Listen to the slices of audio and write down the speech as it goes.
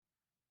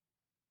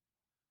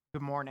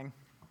Good morning.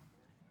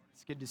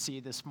 It's good to see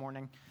you this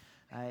morning.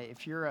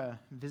 If you're a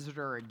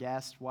visitor or a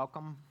guest,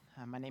 welcome.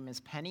 My name is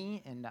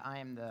Penny, and I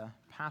am the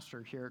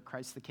pastor here at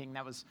Christ the King.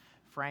 That was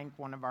Frank,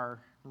 one of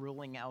our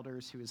ruling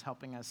elders, who is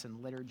helping us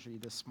in liturgy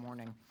this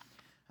morning.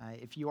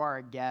 If you are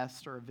a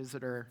guest or a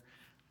visitor,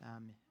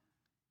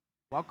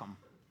 welcome.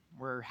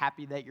 We're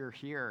happy that you're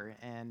here,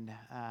 and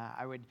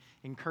I would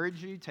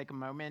encourage you to take a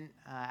moment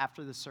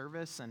after the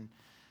service and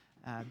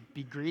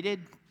be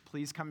greeted.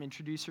 Please come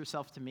introduce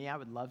yourself to me. I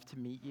would love to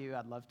meet you.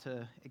 I'd love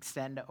to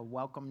extend a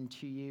welcome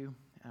to you.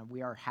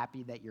 We are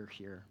happy that you're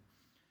here.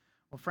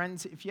 Well,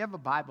 friends, if you have a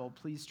Bible,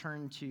 please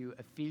turn to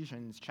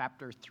Ephesians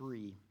chapter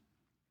 3.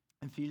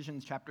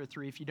 Ephesians chapter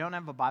 3. If you don't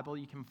have a Bible,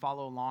 you can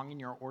follow along in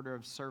your order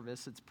of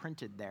service. It's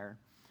printed there.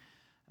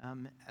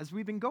 As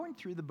we've been going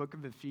through the book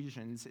of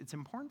Ephesians, it's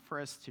important for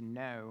us to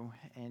know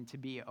and to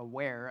be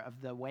aware of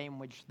the way in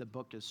which the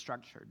book is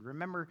structured.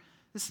 Remember,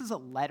 this is a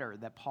letter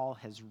that Paul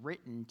has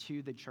written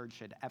to the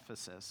church at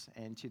Ephesus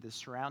and to the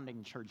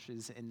surrounding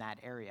churches in that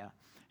area.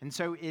 And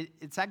so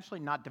it's actually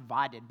not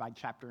divided by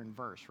chapter and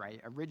verse,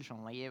 right?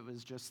 Originally, it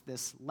was just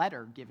this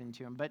letter given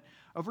to him. But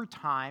over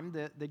time,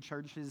 the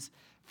church is,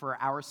 for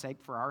our sake,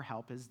 for our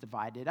help, is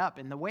divided up.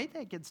 And the way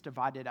that it gets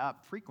divided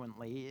up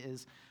frequently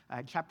is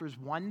chapters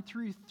 1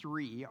 through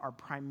 3 are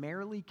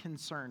primarily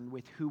concerned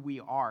with who we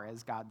are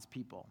as God's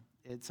people.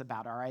 It's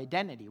about our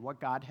identity,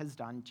 what God has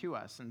done to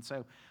us. And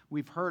so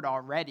we've heard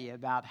already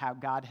about how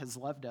God has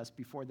loved us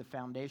before the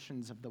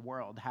foundations of the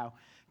world, how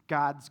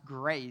God's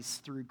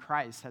grace through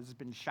Christ has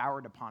been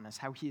showered upon us,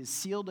 how he has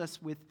sealed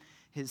us with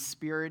his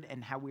Spirit,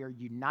 and how we are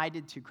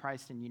united to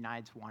Christ and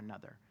united to one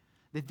another.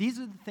 That these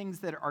are the things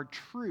that are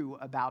true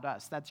about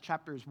us. That's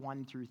chapters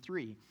 1 through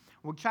 3.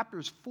 Well,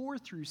 chapters 4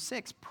 through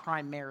 6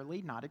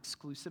 primarily, not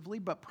exclusively,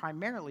 but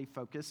primarily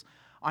focus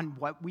on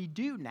what we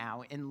do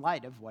now in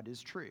light of what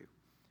is true.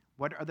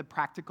 What are the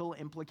practical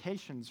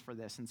implications for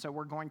this? And so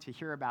we're going to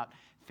hear about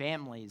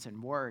families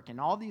and work and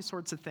all these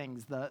sorts of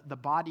things, the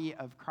body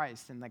of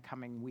Christ in the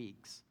coming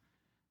weeks.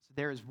 So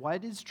there is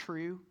what is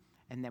true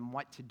and then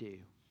what to do.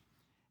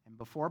 And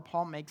before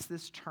Paul makes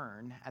this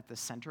turn, at the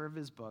center of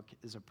his book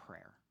is a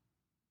prayer.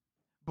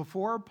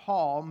 Before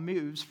Paul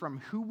moves from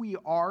who we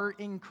are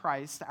in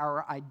Christ,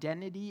 our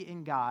identity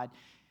in God,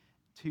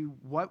 to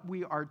what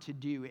we are to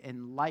do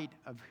in light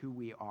of who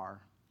we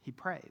are, he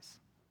prays.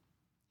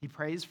 He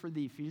prays for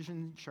the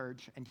Ephesian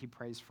church, and he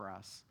prays for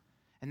us.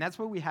 And that's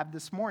what we have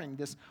this morning,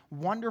 this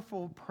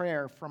wonderful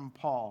prayer from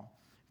Paul,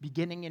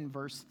 beginning in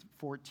verse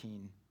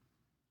 14.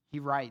 He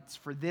writes,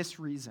 "For this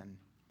reason,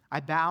 I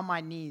bow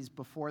my knees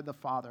before the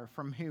Father,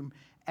 from whom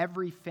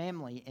every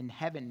family in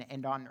heaven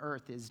and on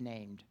earth is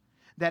named,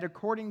 that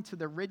according to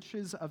the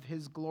riches of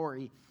his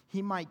glory,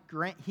 he may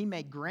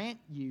grant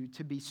you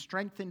to be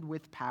strengthened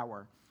with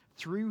power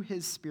through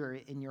his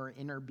Spirit in your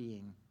inner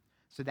being,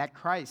 so that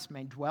Christ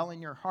may dwell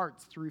in your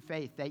hearts through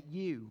faith, that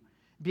you,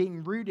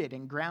 being rooted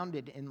and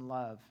grounded in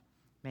love,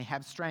 may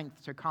have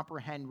strength to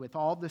comprehend with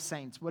all the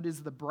saints what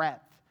is the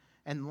breadth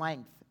and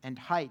length and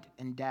height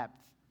and depth,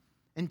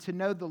 and to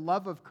know the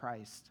love of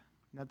Christ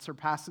that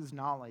surpasses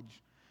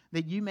knowledge,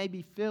 that you may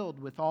be filled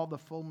with all the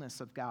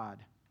fullness of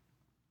God.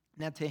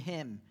 Now to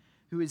him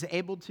who is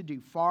able to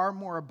do far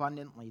more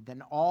abundantly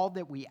than all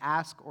that we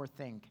ask or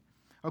think,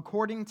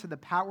 according to the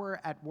power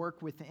at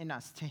work within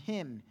us, to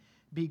him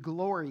be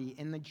glory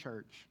in the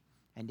church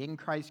and in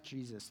Christ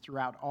Jesus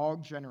throughout all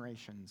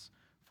generations,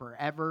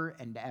 forever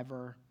and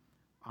ever.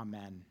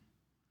 Amen."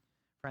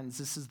 Friends,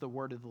 this is the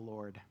word of the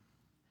Lord.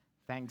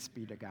 Thanks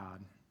be to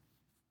God.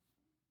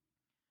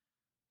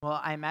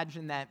 Well, I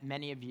imagine that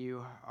many of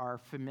you are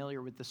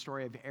familiar with the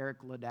story of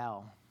Eric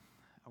Liddell,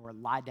 or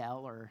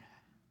Liddell, or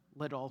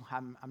Little.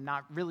 I'm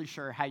not really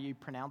sure how you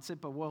pronounce it,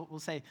 but we'll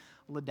say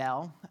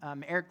Liddell.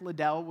 Eric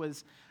Liddell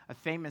was a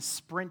famous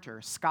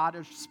sprinter,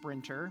 Scottish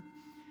sprinter,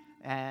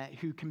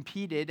 who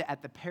competed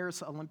at the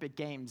Paris Olympic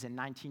Games in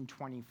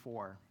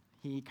 1924.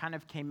 He kind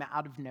of came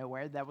out of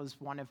nowhere. That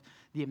was one of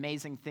the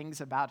amazing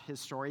things about his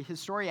story. His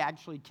story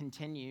actually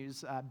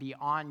continues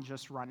beyond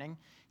just running.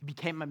 He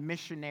became a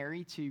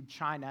missionary to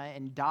China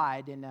and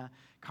died in a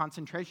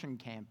concentration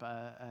camp,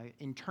 an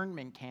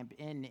internment camp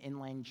in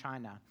inland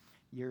China,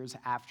 years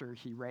after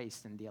he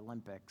raced in the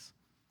Olympics.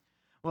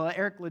 Well,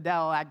 Eric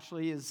Liddell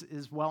actually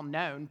is well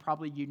known.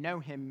 Probably you know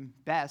him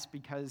best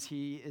because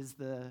he is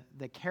the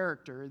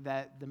character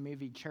that the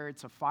movie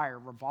Chariots of Fire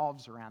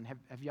revolves around.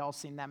 Have you all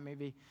seen that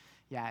movie?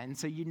 Yeah, and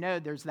so you know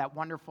there's that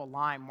wonderful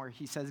line where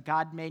he says,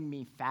 "God made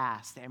me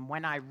fast, and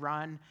when I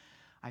run,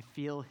 I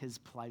feel his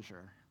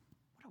pleasure."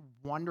 What a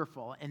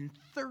wonderful and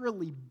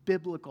thoroughly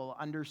biblical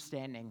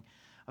understanding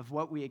of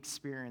what we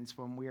experience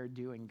when we are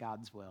doing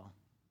God's will.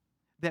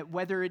 That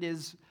whether it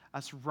is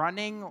us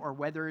running or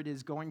whether it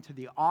is going to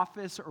the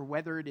office or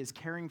whether it is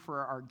caring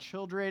for our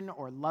children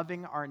or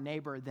loving our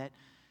neighbor, that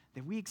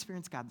we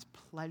experience God's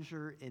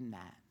pleasure in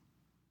that.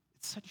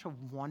 It's such a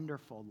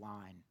wonderful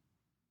line.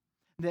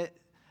 That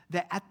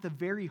at the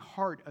very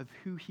heart of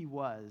who he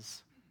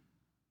was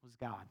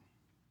God.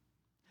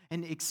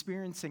 And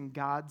experiencing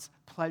God's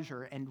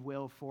pleasure and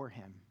will for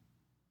him.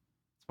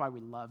 That's why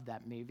we love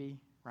that movie,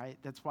 right?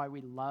 That's why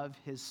we love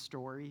his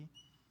story.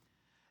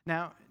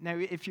 Now,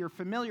 if you're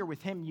familiar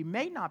with him, you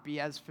may not be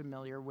as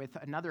familiar with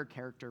another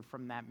character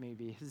from that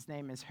movie. His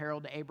name is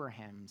Harold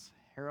Abrahams.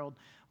 Harold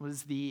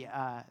was the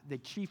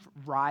chief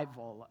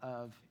rival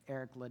of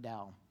Eric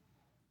Liddell.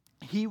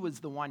 He was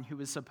the one who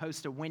was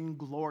supposed to win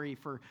glory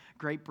for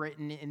Great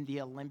Britain in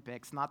the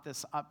Olympics, not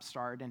this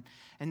upstart.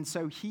 And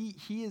so he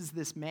is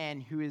this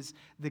man who is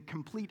the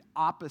complete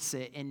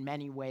opposite in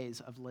many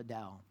ways of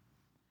Liddell.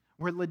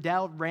 Where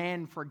Liddell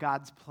ran for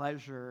God's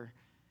pleasure,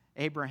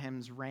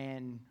 Abrahams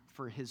ran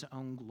for his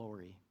own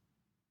glory.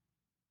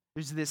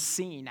 There's this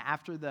scene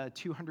after the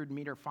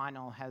 200-meter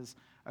final has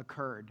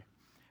occurred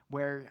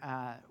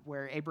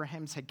where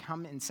Abrahams had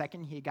come in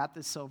second, he got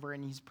the silver,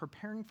 and he's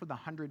preparing for the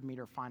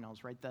 100-meter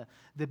finals, right?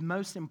 The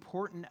most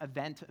important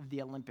event of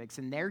the Olympics.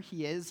 And there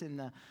he is in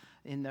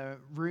the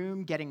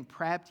room getting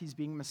prepped. He's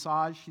being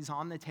massaged. He's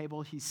on the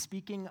table. He's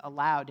speaking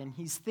aloud, and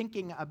he's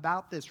thinking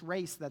about this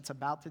race that's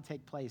about to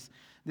take place,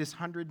 this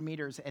 100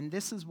 meters. And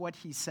this is what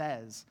he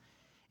says.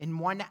 In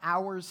 1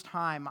 hour's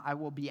time, I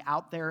will be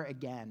out there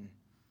again.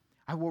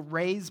 I will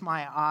raise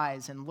my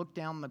eyes and look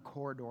down the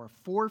corridor,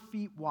 4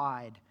 feet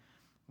wide,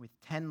 with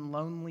 10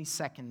 lonely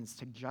seconds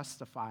to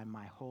justify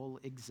my whole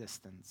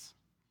existence.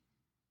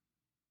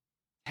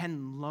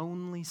 10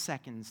 lonely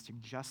seconds to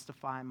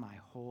justify my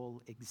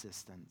whole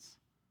existence.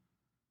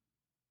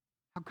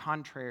 How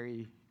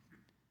contrary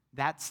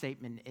that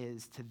statement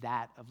is to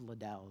that of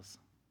Liddell's.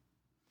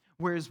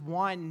 Whereas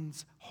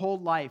one's whole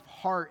life,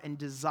 heart, and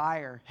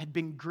desire had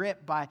been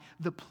gripped by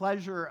the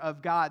pleasure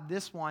of God,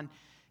 this one,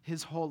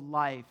 his whole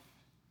life,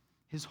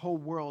 his whole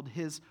world,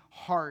 his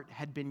heart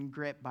had been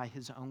gripped by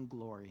his own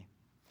glory,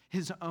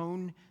 his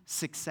own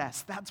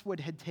success. That's what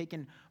had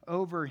taken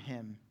over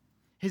him.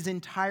 His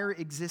entire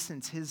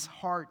existence, his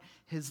heart,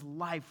 his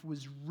life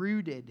was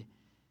rooted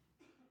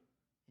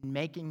in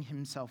making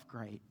himself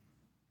great.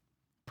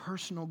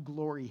 Personal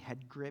glory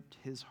had gripped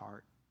his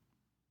heart.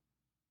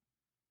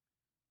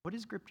 What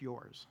has gripped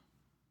yours?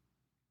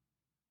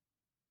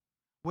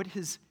 What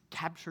has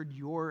captured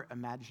your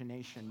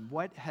imagination?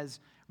 What has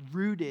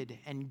rooted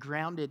and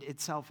grounded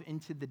itself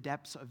into the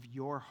depths of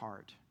your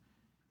heart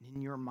and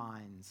in your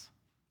minds?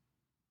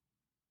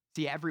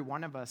 See, every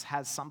one of us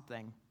has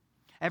something.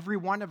 Every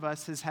one of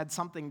us has had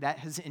something that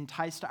has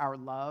enticed our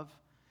love,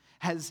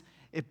 has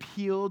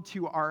appealed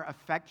to our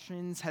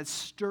affections, has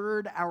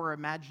stirred our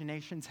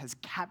imaginations, has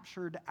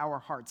captured our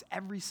hearts.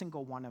 Every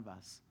single one of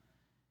us.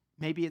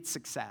 Maybe it's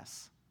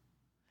success.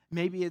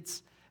 Maybe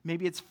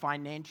it's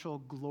financial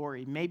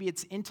glory. Maybe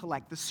it's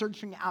intellect, the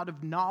searching out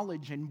of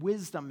knowledge and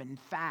wisdom and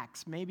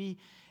facts. Maybe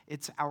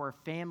it's our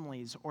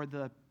families or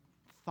the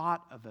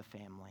thought of a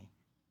family.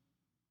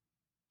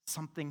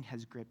 Something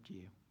has gripped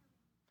you.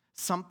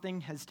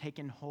 Something has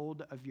taken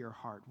hold of your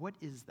heart. What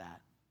is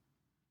that?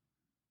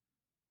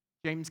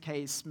 James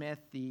K. Smith,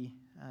 the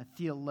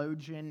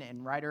theologian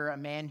and writer, a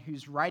man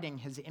whose writing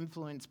has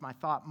influenced my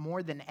thought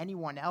more than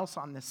anyone else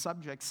on this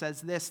subject,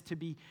 says this: to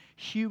be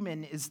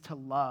human is to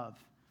love,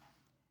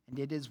 and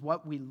it is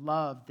what we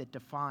love that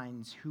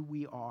defines who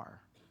we are.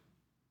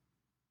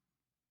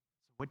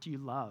 So what do you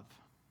love?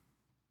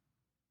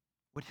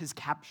 What has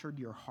captured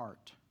your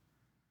heart?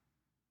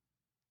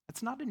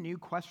 It's not a new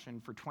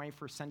question for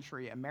 21st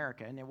century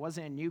America, and it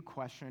wasn't a new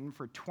question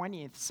for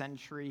 20th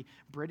century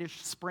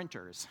British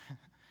sprinters.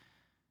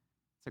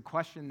 It's a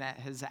question that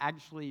has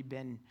actually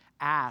been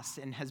asked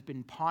and has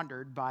been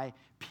pondered by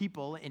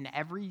people in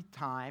every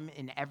time,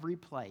 in every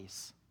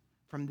place,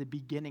 from the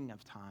beginning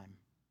of time.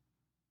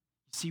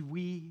 See,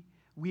 we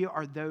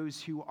are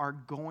those who are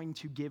going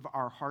to give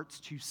our hearts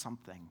to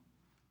something.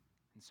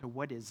 And so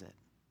what is it?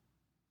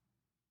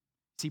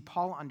 See,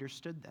 Paul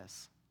understood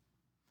this.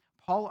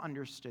 Paul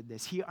understood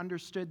this. He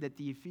understood that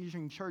the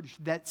Ephesian church,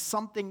 that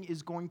something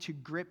is going to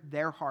grip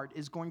their heart,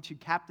 is going to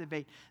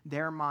captivate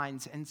their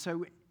minds. And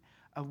so,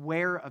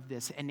 aware of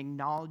this and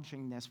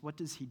acknowledging this, what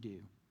does he do?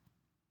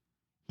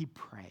 He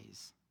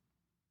prays.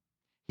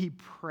 He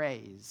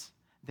prays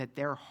that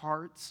their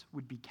hearts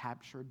would be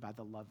captured by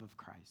the love of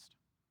Christ.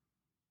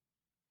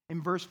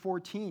 In verse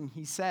 14,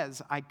 he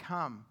says, I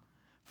come.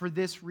 For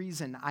this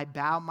reason, I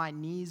bow my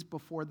knees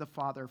before the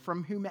Father,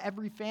 from whom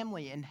every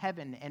family in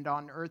heaven and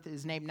on earth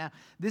is named. Now,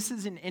 this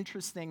is an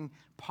interesting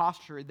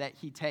posture that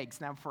he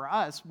takes. Now, for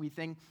us, we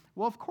think,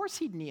 well, of course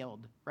he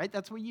kneeled, right?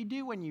 That's what you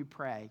do when you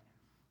pray.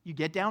 You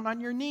get down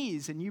on your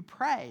knees and you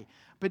pray.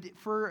 But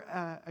for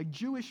a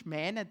Jewish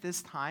man at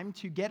this time,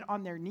 to get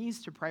on their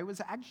knees to pray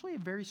was actually a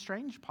very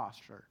strange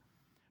posture.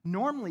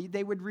 Normally,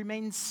 they would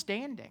remain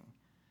standing.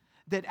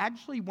 That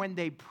actually when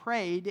they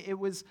prayed, it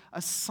was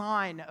a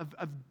sign of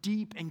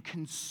deep and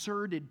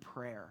concerted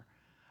prayer,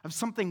 of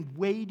something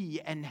weighty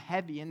and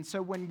heavy. And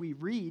so when we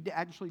read,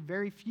 actually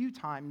very few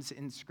times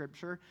in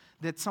Scripture,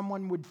 that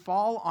someone would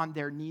fall on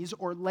their knees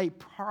or lay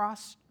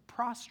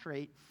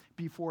prostrate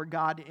before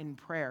God in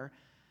prayer,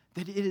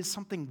 that it is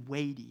something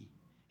weighty.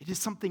 It is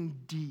something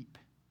deep.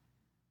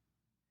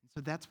 And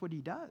so that's what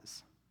he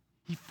does.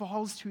 He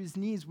falls to his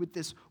knees with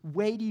this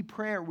weighty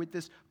prayer, with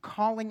this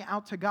calling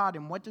out to God.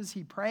 And what does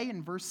he pray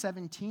in verse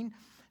 17?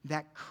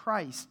 That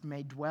Christ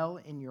may dwell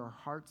in your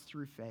hearts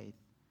through faith,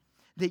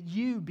 that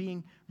you,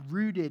 being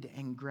rooted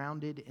and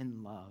grounded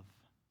in love.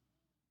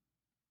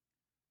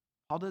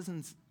 Paul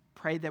doesn't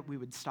pray that we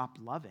would stop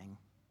loving.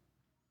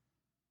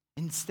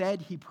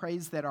 Instead, he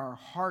prays that our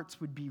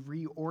hearts would be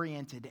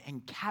reoriented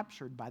and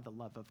captured by the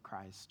love of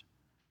Christ.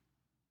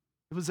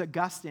 It was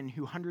Augustine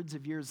who hundreds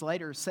of years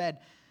later said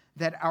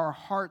that our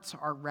hearts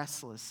are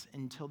restless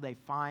until they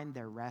find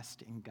their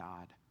rest in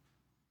God.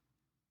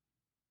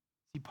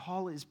 See,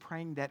 Paul is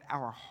praying that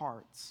our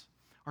hearts,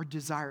 our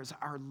desires,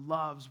 our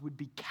loves would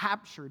be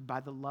captured by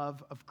the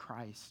love of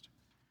Christ.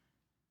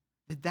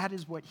 That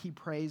is what he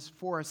prays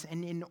for us.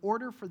 And in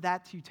order for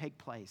that to take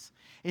place,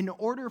 in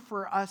order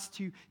for us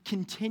to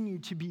continue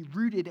to be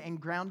rooted and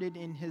grounded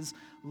in his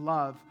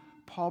love,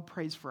 Paul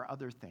prays for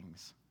other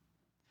things.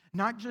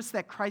 Not just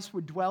that Christ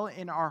would dwell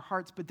in our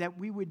hearts, but that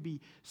we would be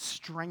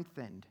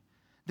strengthened,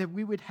 that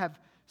we would have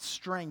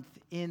strength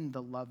in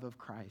the love of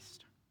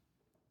Christ.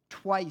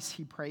 Twice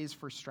he prays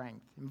for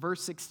strength. In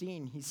verse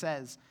 16, he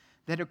says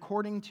that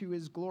according to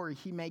his glory,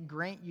 he may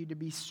grant you to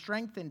be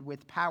strengthened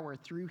with power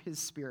through his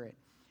Spirit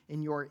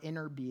in your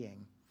inner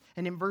being.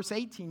 And in verse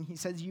 18, he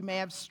says, you may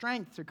have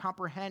strength to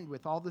comprehend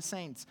with all the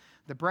saints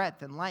the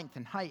breadth and length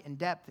and height and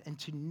depth, and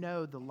to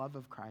know the love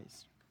of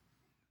Christ.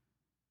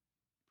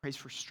 Prays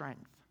for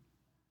strength.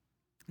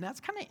 And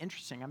that's kind of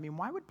interesting. I mean,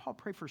 why would Paul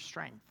pray for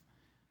strength?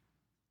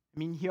 I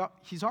mean,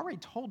 he's already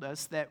told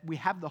us that we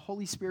have the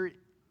Holy Spirit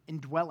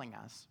indwelling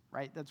us,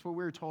 right? That's what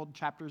we were told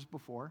chapters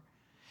before.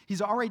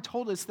 He's already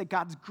told us that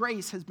God's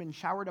grace has been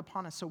showered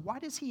upon us. So why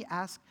does he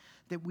ask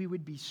that we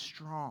would be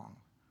strong?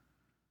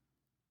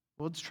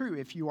 Well, it's true.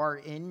 If you are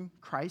in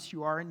Christ,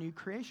 you are a new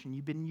creation.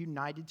 You've been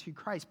united to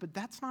Christ. But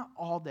that's not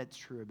all that's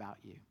true about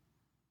you.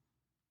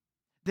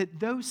 That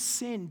though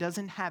sin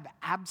doesn't have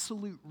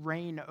absolute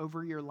reign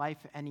over your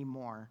life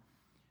anymore,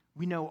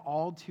 we know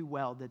all too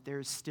well that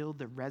there's still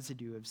the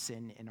residue of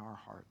sin in our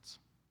hearts.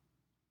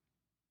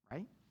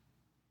 Right?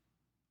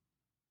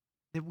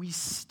 That we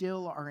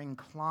still are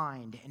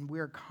inclined and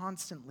we're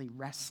constantly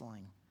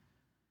wrestling.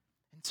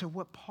 And so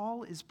what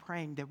Paul is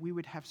praying that we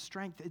would have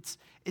strength,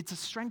 it's a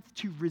strength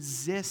to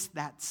resist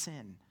that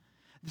sin.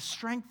 The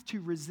strength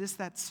to resist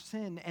that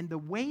sin. And the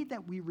way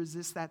that we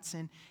resist that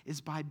sin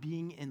is by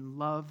being in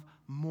love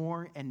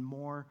more and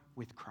more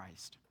with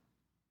Christ.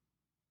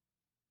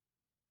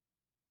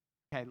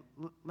 Okay,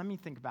 let me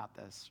think about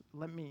this.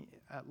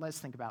 Let's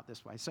think about it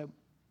this way. So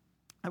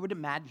I would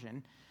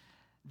imagine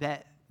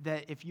that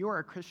if you are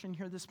a Christian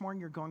here this morning,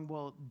 you're going,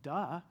 well,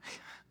 duh.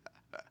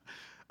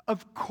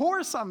 Of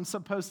course I'm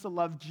supposed to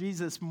love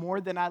Jesus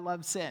more than I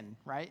love sin,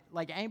 right?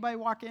 Like anybody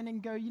walk in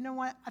and go, you know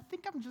what? I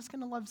think I'm just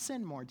going to love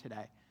sin more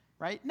today,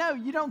 right? No,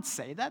 you don't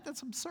say that.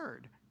 That's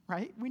absurd,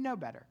 right? We know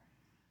better.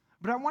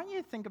 But I want you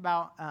to think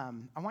about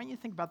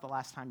the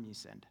last time you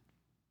sinned.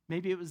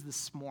 Maybe it was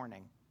this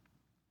morning,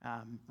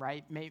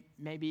 right?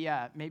 Maybe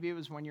it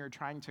was when you were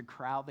trying to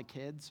corral the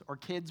kids, or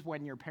kids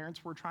when your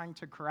parents were trying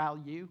to corral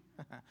you.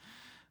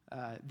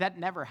 That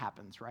never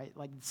happens, right?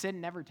 Like sin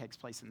never takes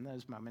place in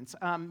those moments.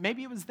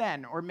 Maybe it was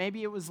then, or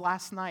maybe it was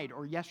last night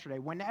or yesterday.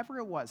 Whenever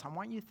it was, I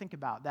want you to think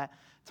about that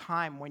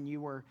time when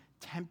you were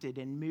tempted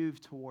and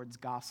moved towards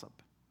gossip,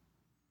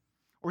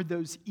 or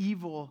those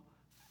evil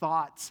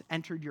thoughts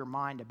entered your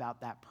mind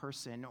about that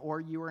person,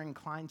 or you were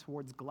inclined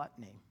towards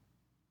gluttony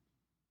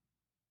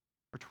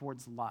or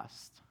towards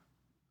lust.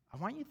 I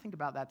want you to think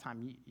about that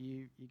time.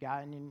 You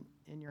got it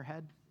in your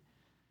head?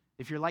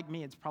 If you're like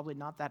me, it's probably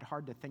not that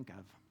hard to think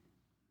of.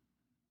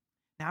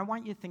 Now, I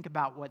want you to think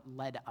about what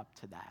led up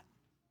to that.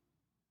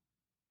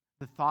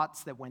 The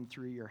thoughts that went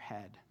through your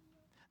head,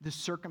 the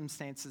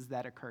circumstances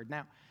that occurred.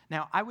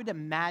 Now, I would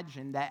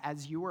imagine that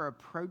as you were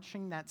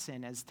approaching that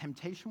sin, as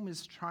temptation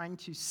was trying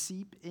to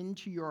seep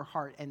into your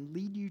heart and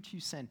lead you to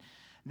sin,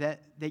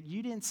 that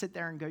you didn't sit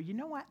there and go, you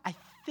know what, I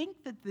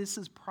think that this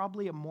is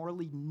probably a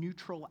morally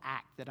neutral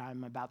act that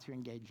I'm about to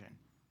engage in.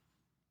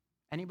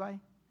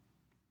 Anybody?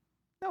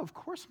 No, of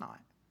course not.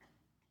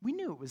 We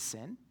knew it was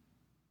sin.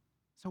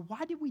 So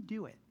why did we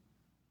do it?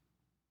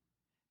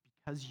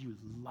 Because you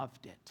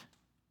loved it.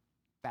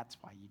 That's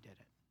why you did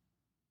it.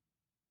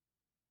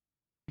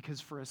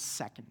 Because for a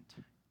second,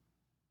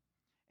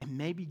 and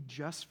maybe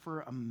just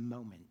for a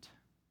moment,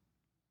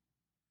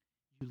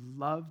 you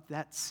loved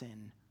that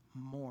sin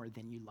more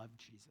than you loved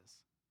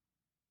Jesus.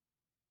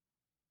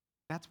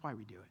 That's why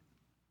we do it.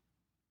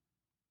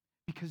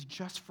 Because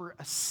just for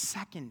a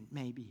second,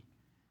 maybe,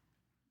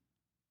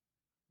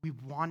 we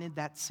wanted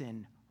that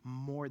sin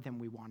more than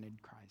we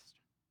wanted Christ.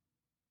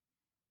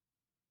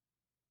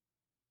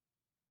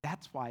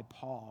 That's why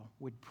Paul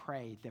would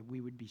pray that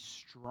we would be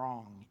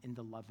strong in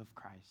the love of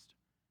Christ.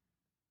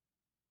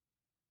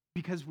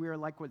 Because we are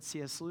like what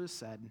C.S. Lewis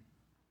said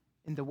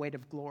in The Weight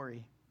of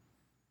Glory.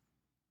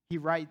 He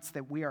writes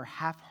that we are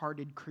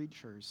half-hearted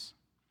creatures,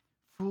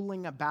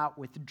 fooling about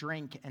with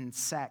drink and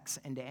sex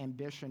and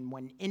ambition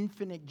when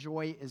infinite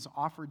joy is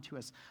offered to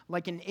us,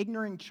 like an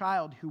ignorant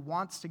child who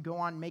wants to go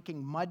on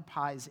making mud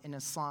pies in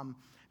a slum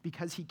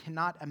because he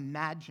cannot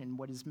imagine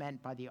what is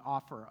meant by the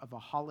offer of a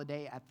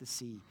holiday at the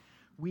sea.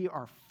 We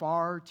are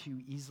far too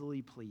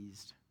easily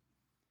pleased.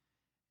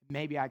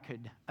 Maybe I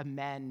could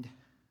amend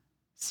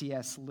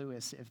C.S.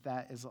 Lewis, if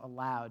that is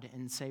allowed,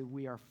 and say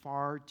we are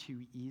far too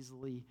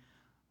easily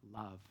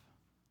love.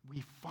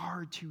 We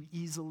far too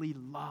easily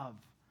love.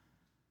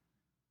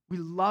 We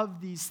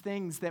love these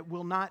things that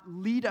will not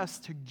lead us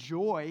to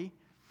joy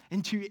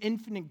and to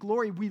infinite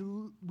glory.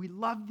 We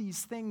love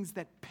these things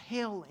that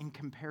pale in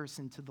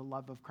comparison to the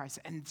love of Christ.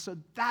 And so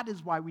that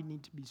is why we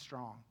need to be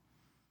strong.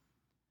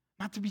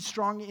 Not to be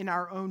strong in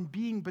our own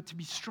being, but to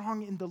be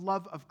strong in the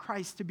love of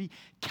Christ, to be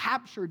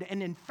captured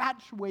and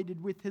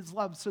infatuated with his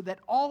love so that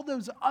all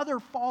those other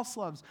false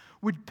loves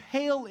would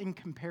pale in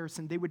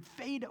comparison. They would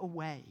fade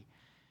away.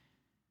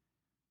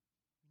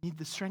 We need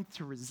the strength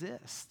to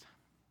resist.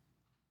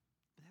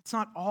 That's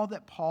not all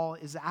that Paul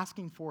is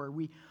asking for.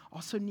 We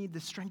also need the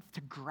strength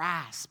to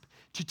grasp,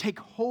 to take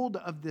hold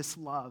of this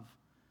love.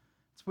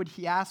 That's what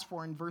he asked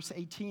for in verse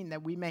 18,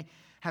 that we may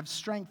have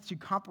strength to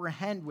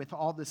comprehend with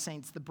all the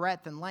saints the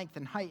breadth and length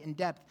and height and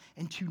depth,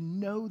 and to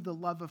know the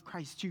love of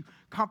Christ, to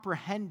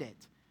comprehend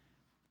it.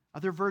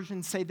 Other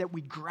versions say that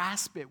we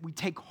grasp it, we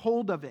take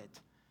hold of it,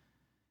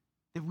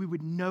 that we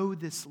would know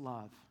this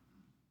love.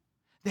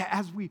 That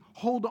as we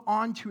hold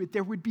on to it,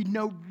 there would be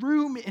no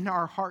room in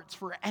our hearts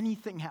for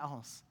anything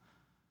else.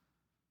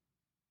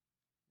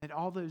 That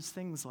all those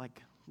things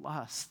like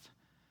lust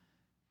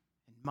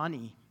and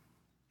money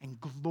and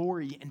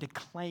glory and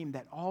acclaim,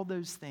 that all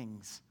those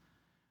things,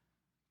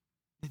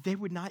 that they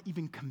would not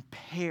even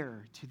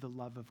compare to the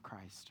love of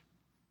Christ.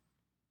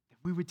 That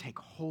we would take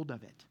hold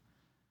of it.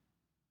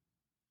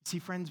 See,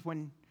 friends,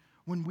 when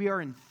we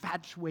are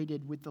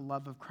infatuated with the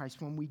love of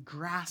Christ, when we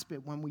grasp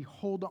it, when we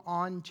hold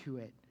on to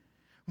it,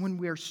 when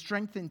we are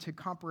strengthened to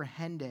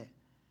comprehend it,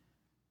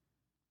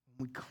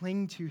 when we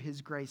cling to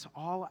his grace,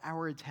 all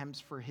our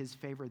attempts for his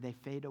favor, they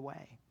fade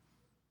away.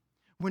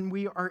 When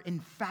we are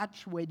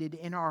infatuated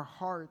in our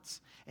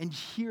hearts and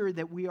hear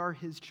that we are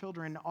his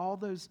children, all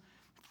those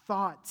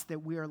thoughts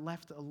that we are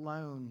left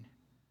alone,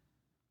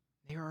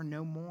 they are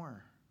no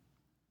more.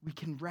 We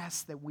can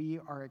rest that we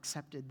are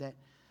accepted,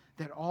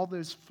 that all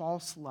those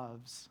false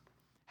loves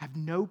have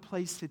no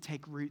place to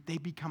take root. They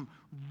become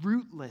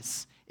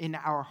rootless in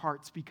our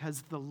hearts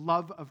because the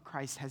love of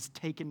Christ has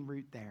taken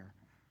root there.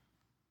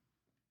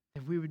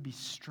 That we would be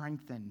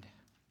strengthened.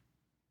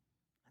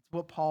 That's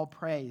what Paul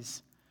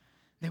prays.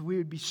 That we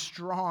would be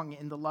strong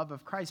in the love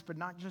of Christ, but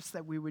not just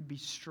that we would be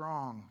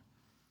strong,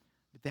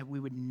 but that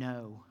we would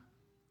know.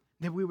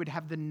 That we would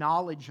have the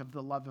knowledge of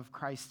the love of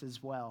Christ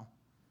as well.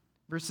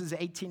 Verses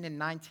 18 and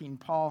 19,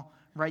 Paul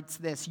writes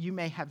this, "You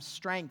may have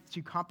strength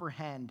to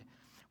comprehend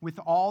with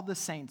all the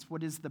saints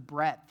what is the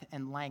breadth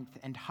and length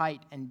and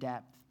height and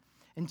depth,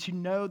 and to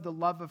know the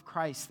love of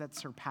Christ that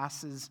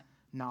surpasses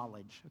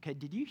knowledge." Okay,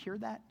 did you hear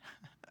that?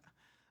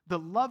 The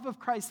love of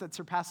Christ that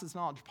surpasses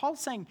knowledge. Paul's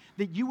saying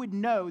that you would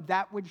know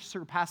that which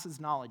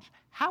surpasses knowledge.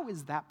 How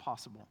is that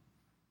possible?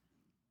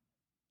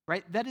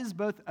 Right? That is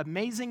both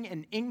amazing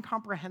and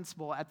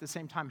incomprehensible at the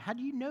same time. How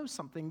do you know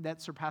something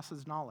that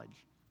surpasses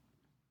knowledge?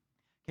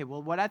 Okay,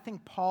 well, what I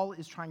think Paul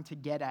is trying to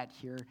get at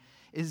here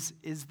is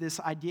this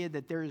idea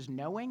that there is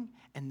knowing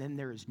and then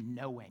there is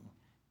knowing.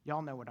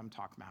 Y'all know what I'm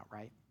talking about,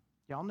 right?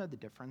 Y'all know the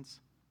difference.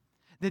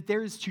 That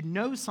there is to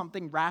know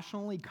something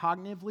rationally,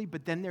 cognitively,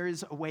 but then there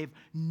is a way of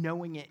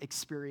knowing it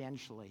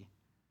experientially.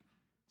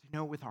 To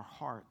know it with our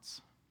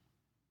hearts.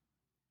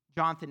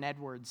 Jonathan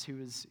Edwards,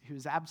 who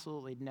is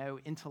absolutely no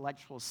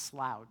intellectual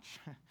slouch,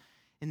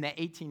 in the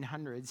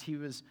 1800s, he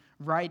was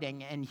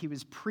writing and he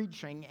was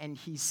preaching, and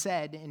he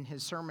said in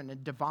his sermon, "A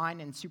divine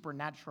and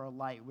supernatural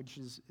light," which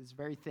is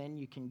very thin.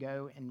 You can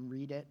go and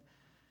read it.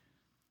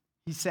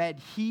 He said,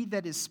 "He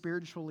that is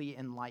spiritually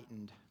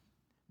enlightened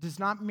does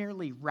not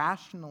merely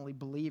rationally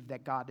believe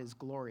that God is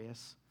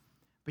glorious,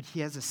 but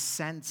he has a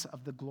sense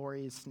of the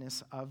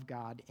gloriousness of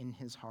God in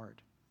his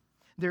heart.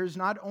 There is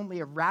not only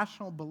a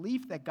rational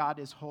belief that God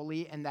is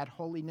holy and that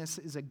holiness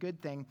is a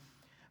good thing,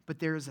 but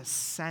there is a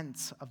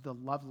sense of the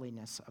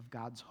loveliness of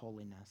God's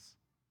holiness."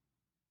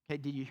 Okay,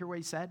 did you hear what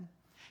he said?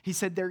 He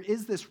said there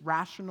is this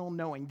rational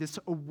knowing, this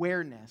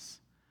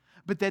awareness,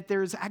 but that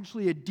there is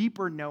actually a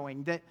deeper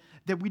knowing, that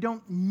we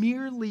don't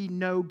merely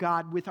know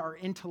God with our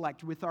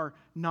intellect, with our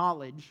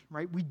knowledge,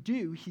 right? We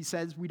do, he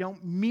says, we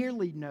don't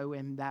merely know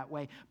him that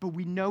way, but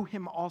we know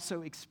him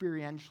also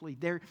experientially.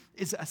 There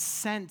is a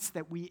sense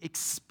that we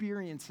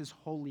experience his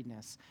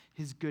holiness,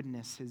 his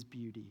goodness, his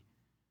beauty.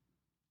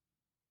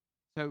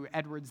 So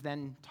Edwards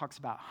then talks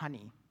about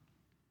honey.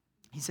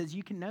 He says,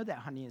 you can know that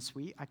honey is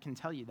sweet. I can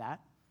tell you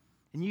that.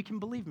 And you can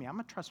believe me. I'm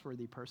a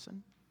trustworthy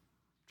person.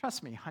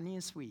 Trust me, honey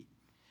is sweet.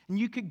 And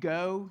you could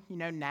go,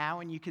 now,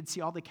 and you could see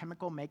all the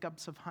chemical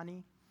makeups of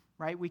honey,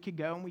 right? We could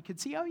go and we could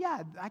see, oh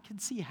yeah, I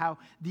could see how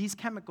these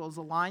chemicals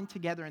align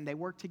together and they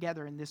work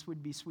together and this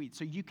would be sweet.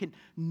 So you can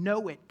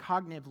know it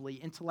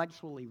cognitively,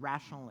 intellectually,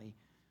 rationally.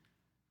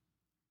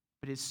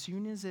 But as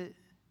soon as it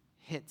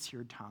hits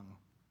your tongue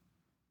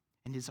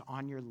and is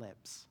on your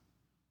lips,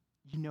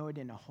 you know it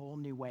in a whole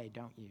new way,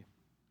 don't you?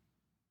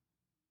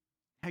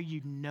 How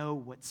you know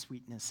what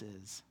sweetness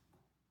is.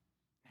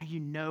 How you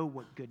know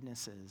what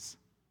goodness is.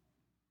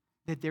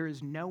 That there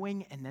is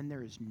knowing and then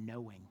there is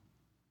knowing.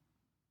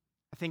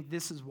 I think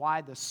this is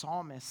why the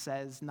psalmist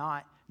says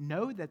not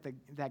know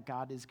that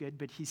God is good,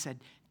 but he said,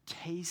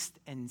 taste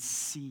and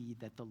see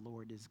that the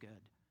Lord is good.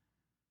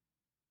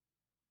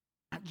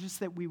 Not just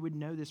that we would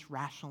know this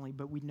rationally,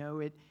 but we know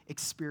it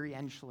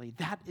experientially.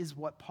 That is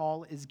what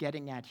Paul is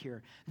getting at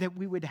here. That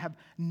we would have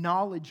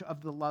knowledge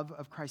of the love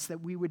of Christ. That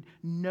we would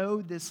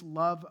know this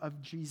love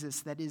of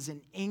Jesus that is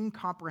an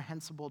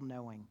incomprehensible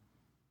knowing.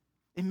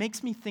 It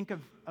makes me think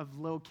of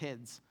little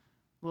kids,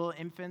 little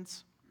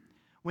infants,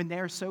 when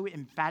they're so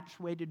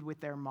infatuated with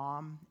their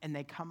mom and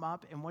they come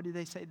up and what do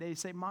they say? They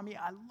say, Mommy,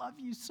 I love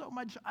you so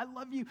much. I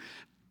love you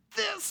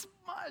this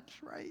much,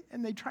 right?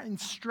 And they try and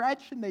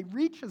stretch and they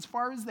reach as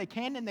far as they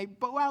can and they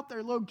bow out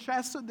their little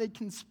chest so they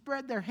can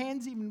spread their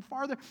hands even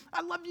farther.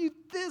 I love you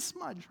this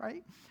much,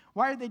 right?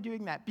 Why are they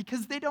doing that?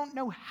 Because they don't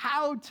know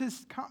how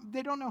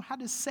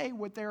to say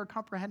what they're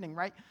comprehending,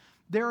 right?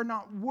 There are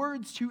not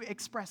words to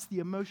express the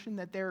emotion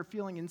that they're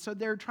feeling, and so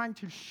they're trying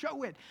to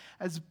show it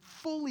as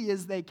fully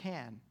as they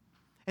can.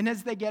 And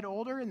as they get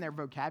older and their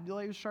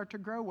vocabulary start to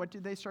grow, what do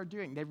they start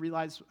doing? They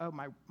realize, oh,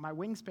 my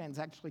wingspan's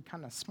actually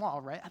kind of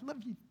small, right? I love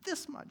you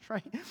this much,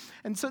 right?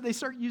 And so they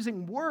start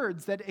using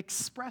words that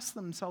express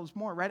themselves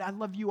more, right? I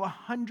love you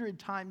 100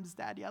 times,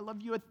 Daddy. I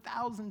love you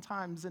 1,000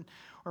 times.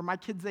 Or my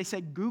kids, they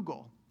say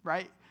Google,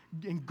 right?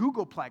 In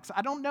Googleplex.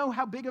 I don't know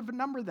how big of a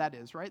number that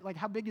is, right? Like,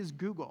 how big is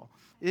Google?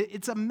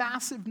 It's a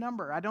massive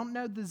number. I don't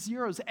know the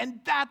zeros. And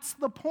that's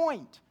the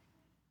point.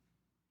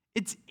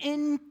 It's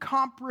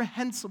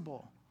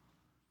incomprehensible.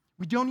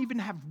 We don't even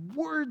have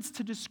words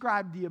to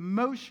describe the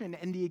emotion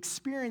and the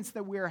experience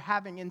that we are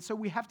having. And so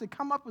we have to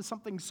come up with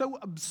something so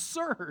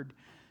absurd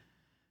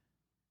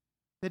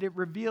that it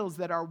reveals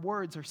that our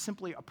words are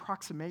simply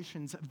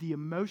approximations of the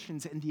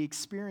emotions and the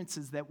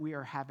experiences that we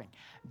are having.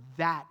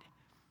 That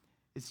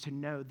is to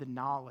know the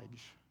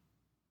knowledge,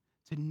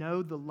 to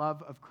know the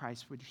love of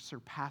Christ, which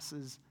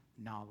surpasses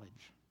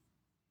knowledge.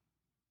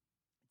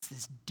 It's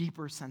this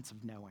deeper sense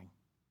of knowing.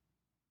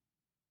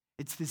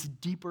 It's this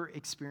deeper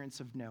experience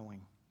of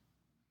knowing.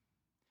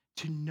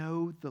 To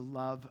know the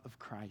love of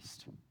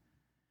Christ.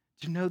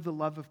 To know the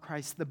love of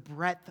Christ, the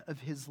breadth of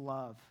his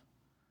love.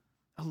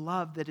 A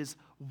love that is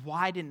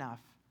wide enough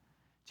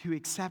to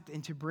accept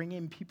and to bring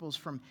in peoples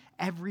from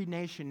every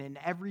nation and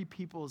every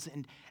peoples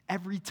and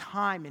every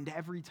time and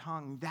every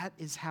tongue. That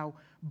is how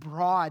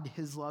broad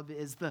his love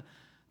is. The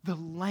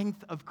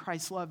length of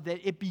Christ's love,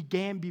 that it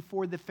began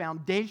before the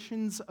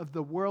foundations of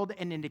the world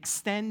and it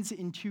extends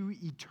into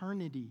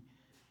eternity.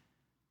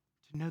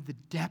 To know the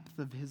depth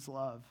of his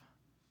love.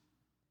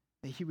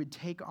 That he would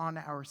take on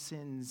our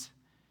sins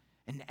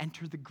and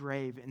enter the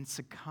grave and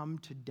succumb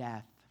to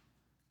death.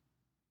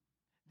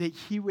 That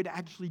he would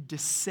actually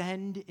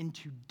descend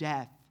into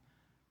death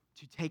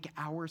to take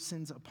our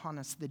sins upon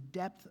us. The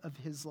depth of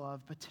his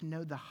love, but to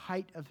know the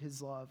height of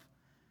his love.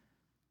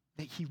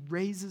 That he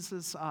raises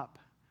us up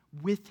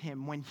with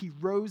him when he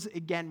rose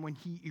again, when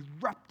he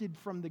erupted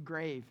from the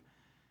grave.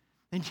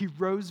 And he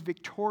rose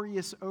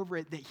victorious over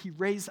it, that he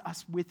raised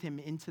us with him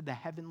into the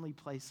heavenly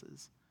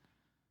places.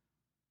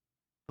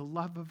 The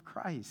love of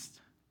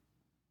Christ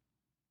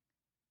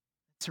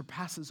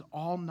surpasses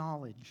all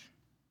knowledge.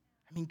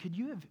 I mean, can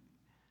you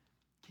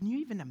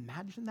even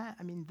imagine that?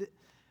 I mean,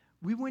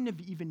 we wouldn't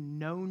have even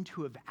known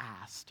to have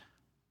asked.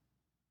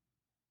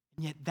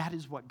 And yet that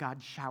is what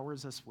God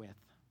showers us with.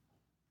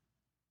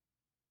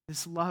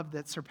 This love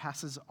that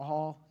surpasses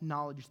all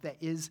knowledge, that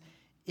is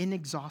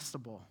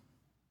inexhaustible.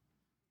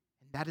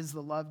 That is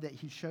the love that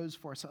he shows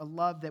for us, a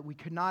love that we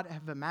could not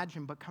have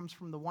imagined, but comes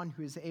from the one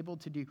who is able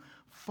to do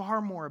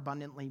far more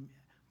abundantly,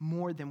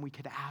 more than we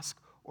could ask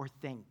or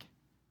think.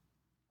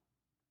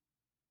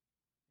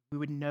 We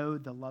would know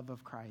the love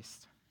of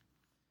Christ,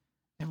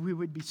 and we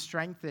would be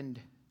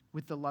strengthened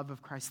with the love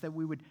of Christ, that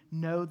we would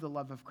know the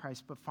love of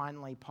Christ, but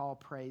finally, Paul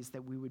prays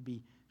that we would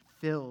be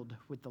filled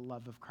with the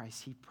love of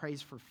Christ. He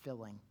prays for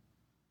filling.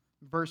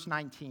 Verse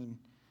 19,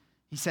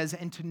 he says,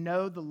 and to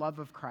know the love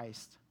of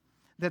Christ,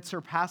 that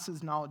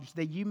surpasses knowledge,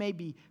 that you may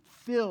be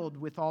filled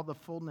with all the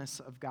fullness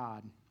of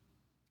God.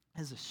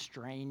 That is a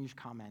strange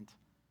comment.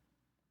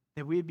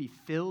 That we would be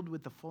filled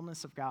with the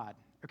fullness of God.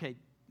 Okay,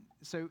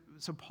 so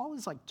Paul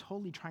is like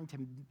totally trying to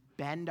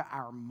bend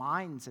our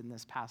minds in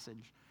this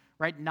passage,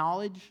 right?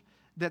 Knowledge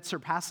that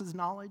surpasses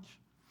knowledge.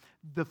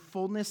 The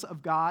fullness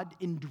of God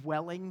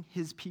indwelling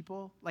his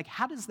people. Like,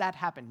 how does that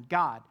happen?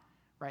 God,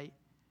 right?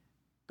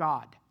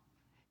 God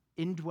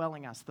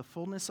indwelling us. The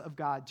fullness of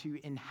God to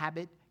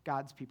inhabit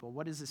God's people.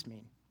 What does this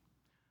mean?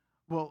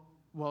 Well,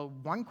 Well,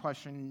 one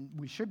question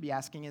we should be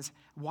asking is,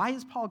 why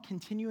is Paul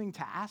continuing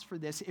to ask for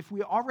this if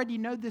we already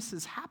know this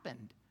has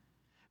happened?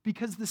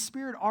 Because the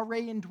Spirit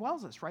already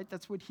indwells us, right?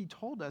 That's what he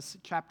told us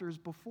chapters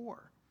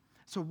before.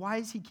 So why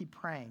does he keep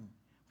praying?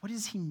 What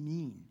does he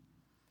mean?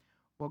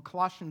 Well,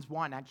 Colossians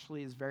 1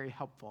 actually is very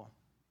helpful.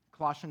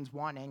 Colossians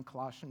 1 and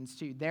Colossians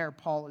 2. There,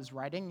 Paul is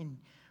writing, and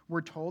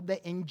we're told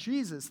that in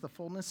Jesus, the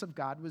fullness of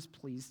God was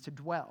pleased to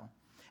dwell.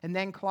 And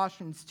then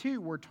Colossians 2,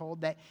 we're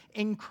told that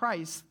in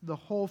Christ, the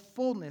whole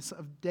fullness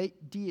of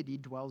deity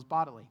dwells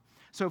bodily.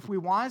 So if we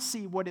want to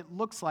see what it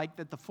looks like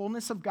that the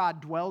fullness of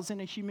God dwells in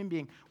a human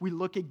being, we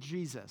look at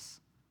Jesus.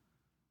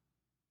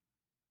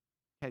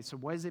 Okay, so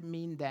what does it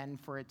mean then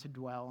for it to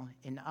dwell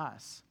in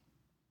us?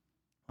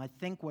 I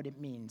think what it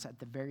means, at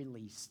the very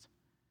least,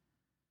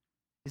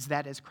 is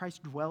that as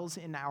Christ dwells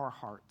in our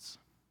hearts,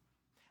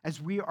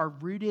 as we are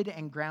rooted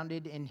and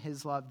grounded in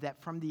his love,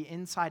 that from the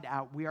inside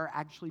out, we are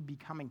actually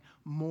becoming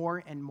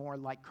more and more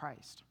like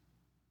Christ.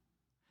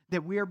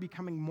 That we are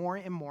becoming more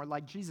and more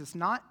like Jesus.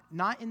 Not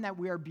in that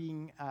we are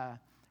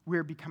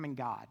becoming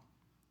God,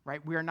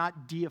 right? We are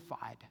not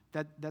deified.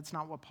 That's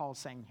not what Paul is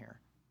saying here,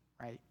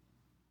 right?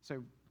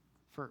 So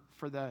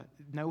for the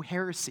no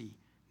heresy,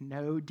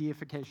 no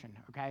deification,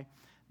 okay?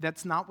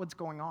 That's not what's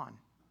going on.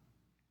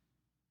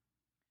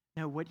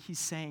 No, what he's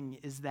saying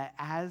is that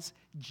as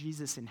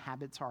Jesus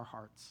inhabits our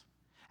hearts,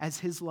 as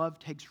his love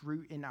takes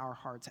root in our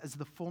hearts, as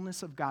the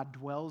fullness of God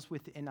dwells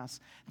within us,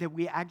 that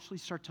we actually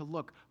start to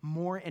look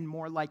more and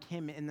more like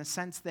him in the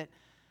sense that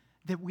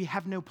we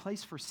have no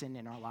place for sin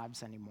in our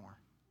lives anymore.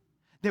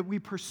 That we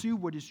pursue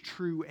what is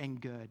true and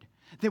good.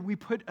 That we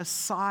put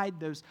aside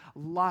those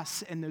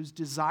lusts and those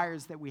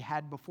desires that we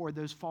had before,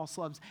 those false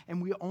loves,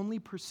 and we only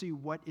pursue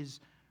what is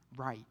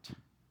right,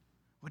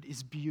 what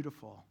is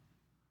beautiful,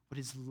 what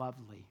is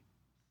lovely.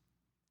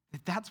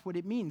 That's what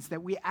it means,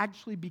 that we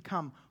actually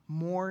become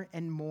more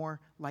and more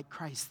like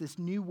Christ, this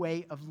new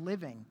way of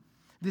living,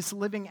 this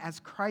living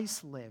as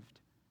Christ lived.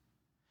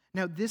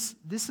 Now, this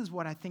is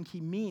what I think he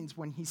means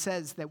when he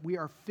says that we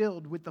are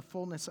filled with the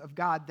fullness of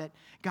God, that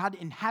God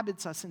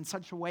inhabits us in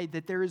such a way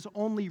that there is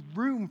only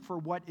room for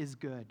what is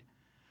good,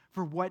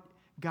 for what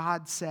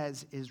God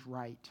says is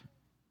right.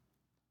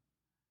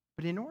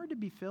 But in order to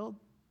be filled,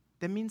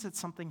 that means that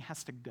something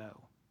has to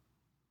go.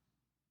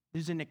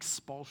 There's an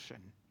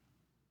expulsion.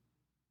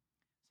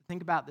 So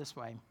think about it this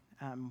way.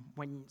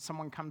 When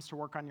someone comes to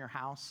work on your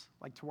house,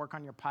 like to work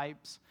on your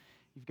pipes,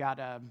 you've got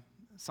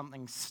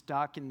something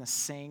stuck in the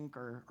sink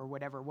or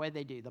whatever. What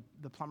do?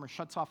 The plumber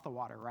shuts off the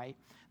water, right?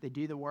 They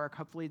do the work.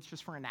 Hopefully it's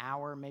just for an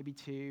hour, maybe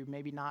two,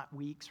 maybe not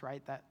weeks,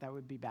 right? That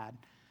would be bad.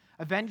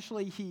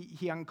 Eventually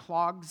he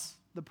unclogs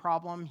the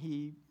problem.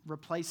 He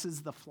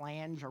replaces the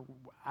flange, or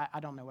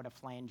I don't know what a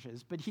flange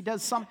is, but he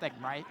does something,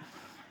 right?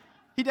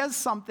 He does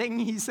something.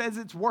 He says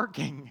it's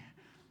working,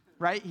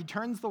 right? He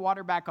turns the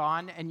water back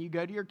on, and you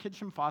go to your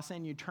kitchen faucet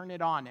and you turn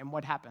it on, and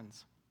what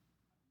happens?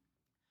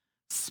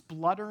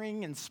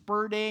 Spluttering and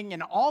spurting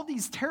and all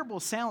these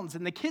terrible sounds,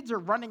 and the kids are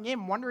running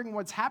in wondering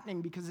what's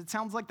happening because it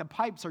sounds like the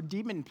pipes are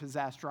demon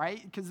possessed,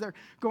 right? Because they're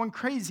going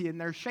crazy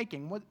and they're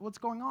shaking. What's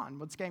going on?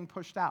 What's getting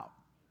pushed out?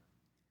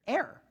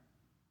 Air.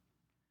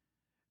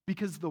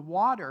 Because the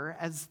water,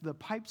 as the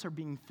pipes are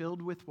being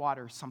filled with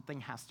water,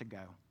 something has to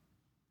go.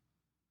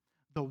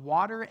 The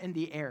water and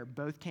the air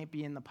both can't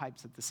be in the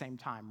pipes at the same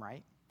time,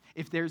 right?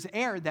 If there's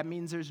air, that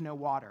means there's no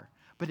water.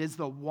 But as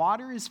the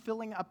water is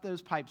filling up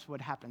those pipes,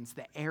 what happens?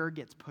 The air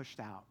gets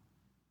pushed out.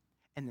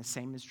 And the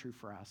same is true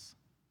for us.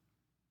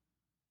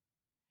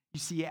 You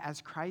see, as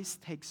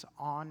Christ takes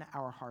on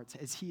our hearts,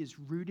 as he is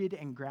rooted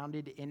and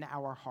grounded in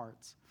our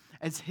hearts,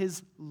 as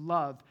his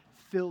love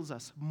fills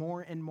us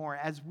more and more,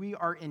 as we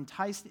are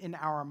enticed in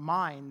our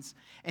minds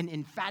and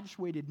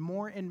infatuated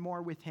more and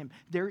more with him,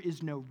 there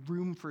is no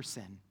room for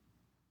sin.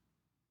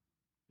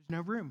 There's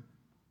no room.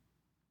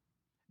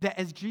 That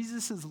as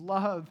Jesus'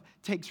 love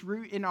takes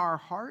root in our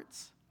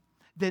hearts,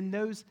 then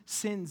those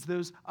sins,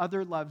 those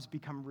other loves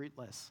become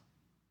rootless.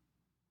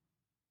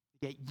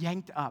 They get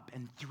yanked up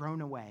and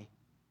thrown away.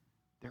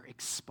 They're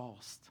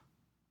expulsed.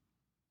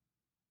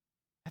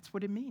 That's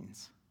what it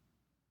means.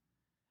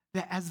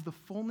 That as the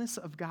fullness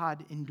of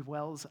God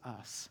indwells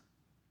us,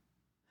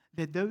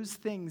 that those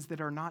things that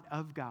are not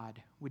of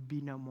God would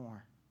be no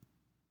more.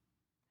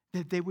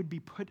 That they would be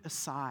put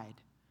aside.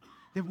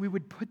 That we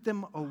would put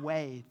them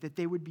away, that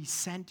they would be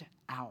sent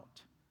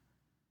out.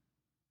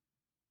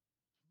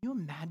 Can you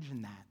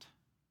imagine that?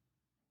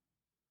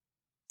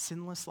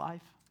 Sinless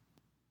life?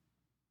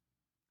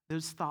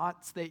 Those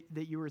thoughts that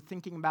you were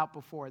thinking about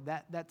before,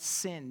 that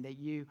sin that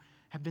you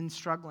have been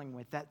struggling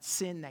with, that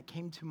sin that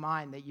came to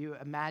mind that you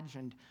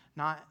imagined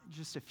not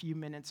just a few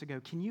minutes ago.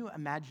 Can you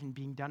imagine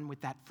being done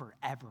with that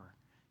forever?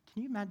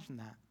 Can you imagine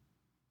that?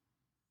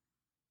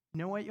 You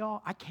know what,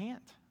 y'all? I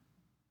can't.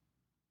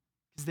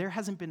 Because there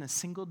hasn't been a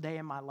single day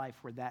in my life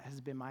where that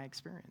has been my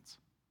experience.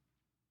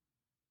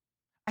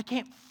 I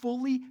can't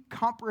fully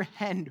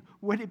comprehend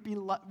what it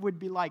would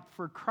be like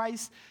for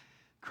Christ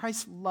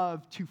Christ's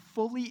love to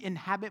fully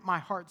inhabit my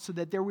heart so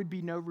that there would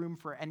be no room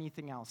for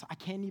anything else. I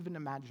can't even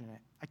imagine it.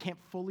 I can't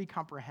fully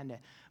comprehend it.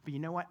 But you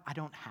know what? I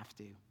don't have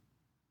to.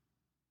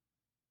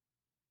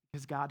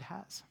 Because God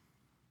has.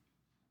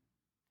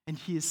 And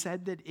he has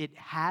said that it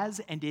has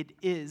and it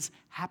is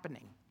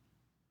happening.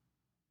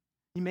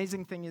 The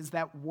amazing thing is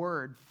that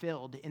word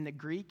filled in the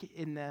Greek,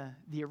 in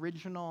the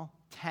original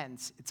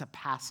tense, it's a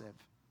passive.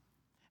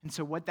 And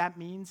so what that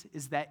means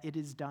is that it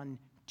is done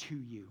to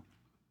you.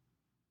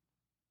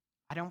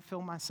 I don't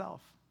fill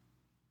myself.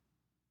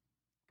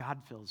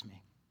 God fills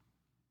me.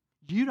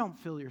 You don't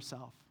fill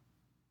yourself.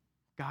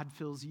 God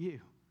fills you.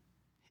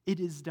 It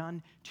is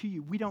done to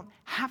you. We don't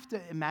have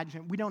to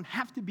imagine it. We don't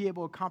have to be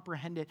able to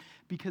comprehend it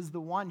because the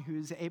one who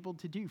is able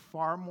to do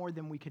far more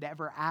than we could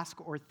ever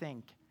ask or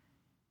think,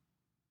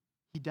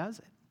 he does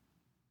it.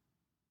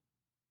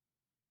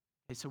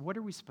 Okay, so what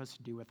are we supposed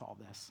to do with all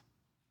this?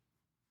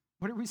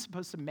 What are we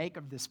supposed to make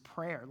of this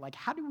prayer? Like,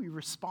 how do we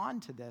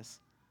respond to this?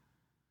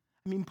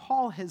 I mean,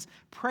 Paul has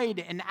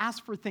prayed and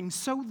asked for things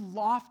so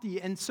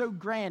lofty and so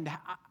grand.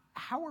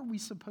 How are we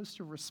supposed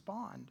to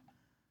respond?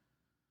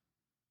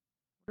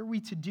 What are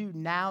we to do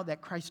now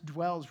that Christ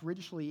dwells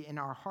richly in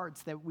our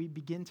hearts, that we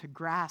begin to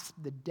grasp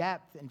the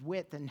depth and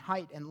width and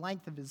height and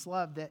length of his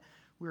love, that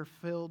we're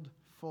filled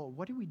full?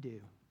 What do we do?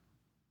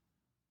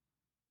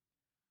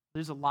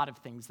 There's a lot of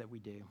things that we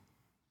do.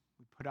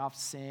 We put off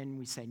sin.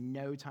 We say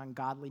no to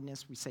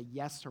ungodliness. We say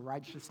yes to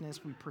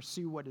righteousness. We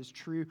pursue what is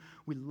true.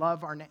 We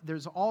love our neighbor.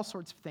 There's all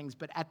sorts of things,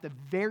 but at the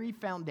very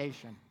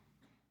foundation,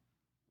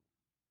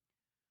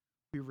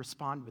 we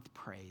respond with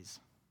praise.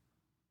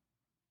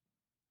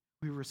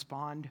 We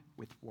respond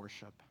with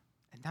worship.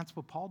 And that's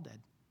what Paul did.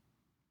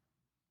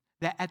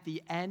 That at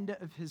the end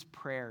of his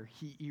prayer,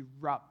 he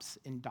erupts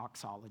in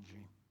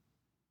doxology.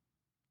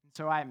 And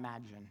so I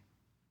imagine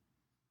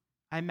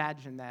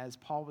that as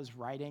Paul was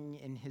writing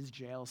in his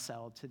jail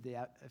cell to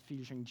the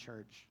Ephesian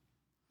church,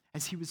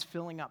 as he was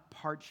filling up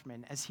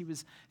parchment, as he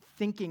was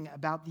thinking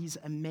about these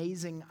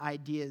amazing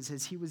ideas,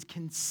 as he was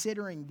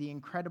considering the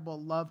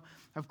incredible love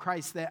of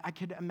Christ, that I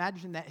could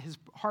imagine that his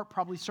heart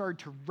probably started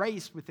to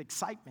race with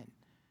excitement,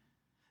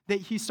 that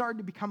he started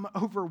to become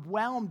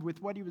overwhelmed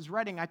with what he was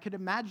writing. I could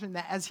imagine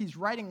that as he's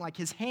writing, like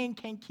his hand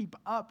can't keep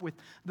up with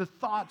the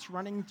thoughts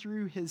running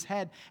through his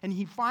head. And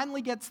he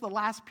finally gets the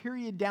last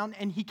period down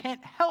and he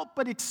can't help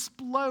but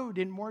explode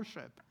in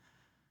worship.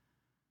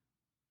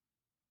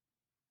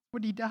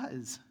 What he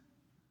does.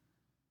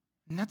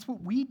 And that's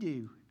what we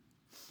do.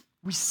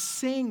 We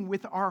sing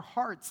with our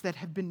hearts that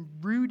have been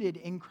rooted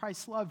in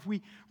Christ's love.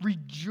 We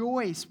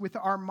rejoice with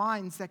our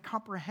minds that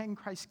comprehend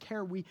Christ's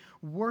care. We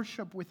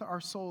worship with our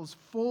souls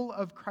full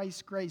of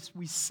Christ's grace.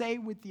 We say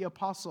with the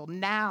apostle,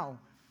 now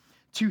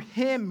to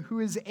him who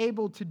is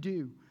able to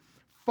do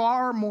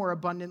far more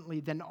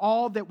abundantly than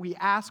all that we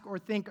ask or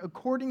think,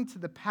 according to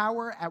the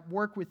power at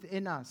work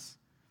within us.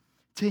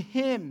 To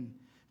him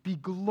be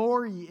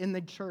glory in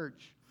the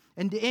church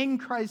and in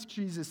Christ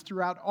Jesus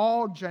throughout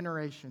all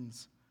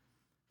generations,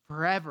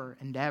 forever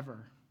and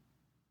ever.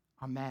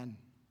 Amen.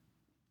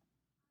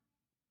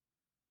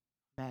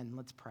 Amen.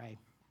 Let's pray.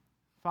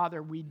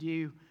 Father, we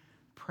do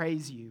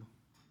praise you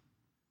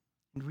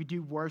and we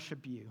do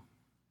worship you.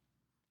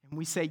 And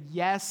we say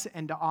yes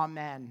and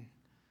amen.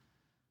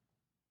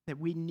 That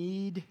we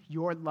need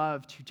your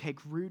love to take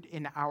root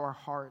in our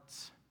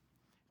hearts,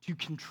 to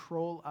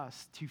control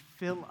us, to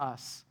fill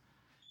us,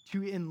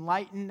 to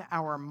enlighten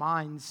our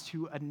minds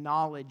to a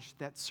knowledge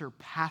that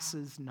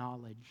surpasses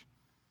knowledge.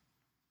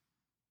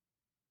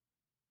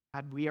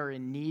 God, we are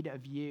in need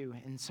of you,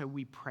 and so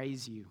we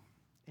praise you,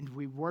 and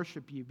we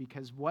worship you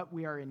because what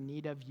we are in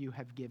need of you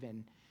have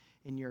given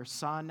in your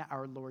Son,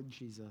 our Lord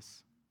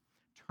Jesus.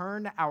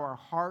 Turn our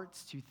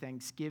hearts to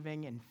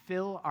thanksgiving and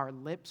fill our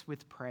lips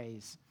with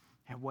praise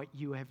at what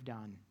you have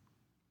done.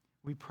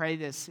 We pray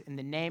this in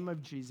the name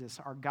of Jesus,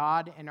 our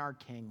God and our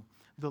King,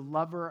 the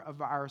lover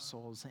of our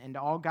souls, and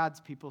all God's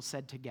people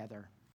said together,